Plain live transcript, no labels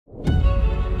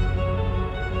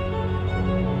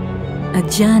A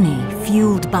journey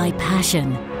fueled by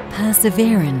passion,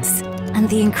 perseverance, and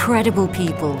the incredible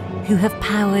people who have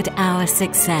powered our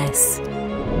success.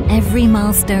 Every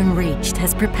milestone reached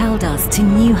has propelled us to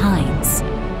new heights,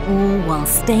 all while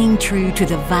staying true to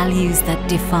the values that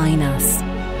define us.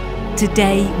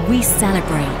 Today, we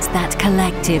celebrate that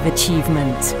collective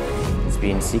achievement. It's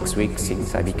been 6 weeks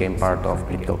since I became part of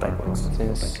Critical Typeworks.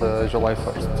 Since July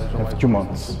 1st. 2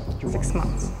 months. 6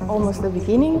 months. Almost the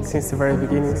beginning. Since the very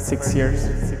beginning, 6 years.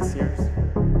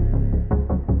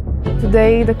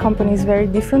 Today the company is very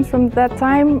different from that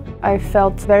time. I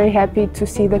felt very happy to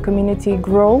see the community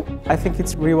grow. I think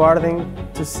it's rewarding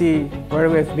to see where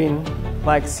we've been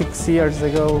like 6 years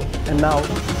ago and now.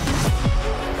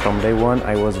 From day one,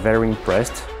 I was very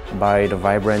impressed by the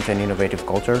vibrant and innovative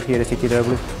culture here at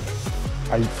CTW.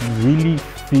 I really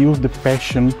feel the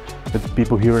passion that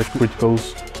people here at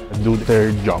Criticals do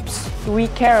their jobs. We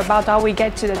care about how we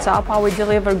get to the top, how we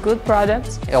deliver good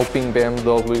products. Helping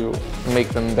BMW make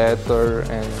them better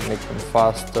and make them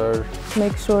faster.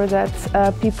 Make sure that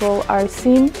people are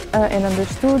seen and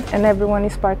understood and everyone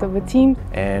is part of a team.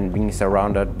 And being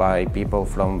surrounded by people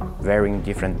from varying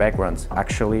different backgrounds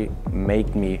actually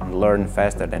made me learn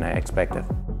faster than I expected.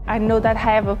 I know that I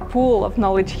have a pool of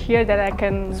knowledge here that I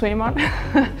can swim on.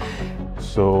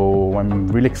 So I'm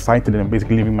really excited and I'm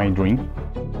basically living my dream.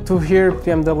 To hear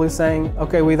BMW saying,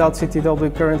 okay, without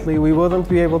CTW currently we wouldn't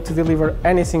be able to deliver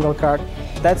any single car,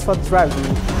 that's what drives me.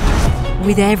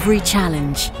 With every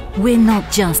challenge, we're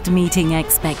not just meeting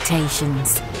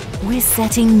expectations, we're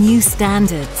setting new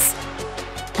standards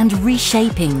and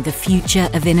reshaping the future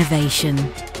of innovation.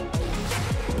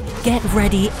 Get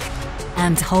ready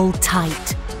and hold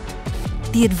tight.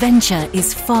 The adventure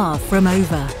is far from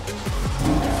over.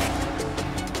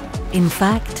 In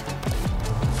fact,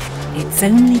 it's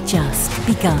only just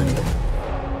begun.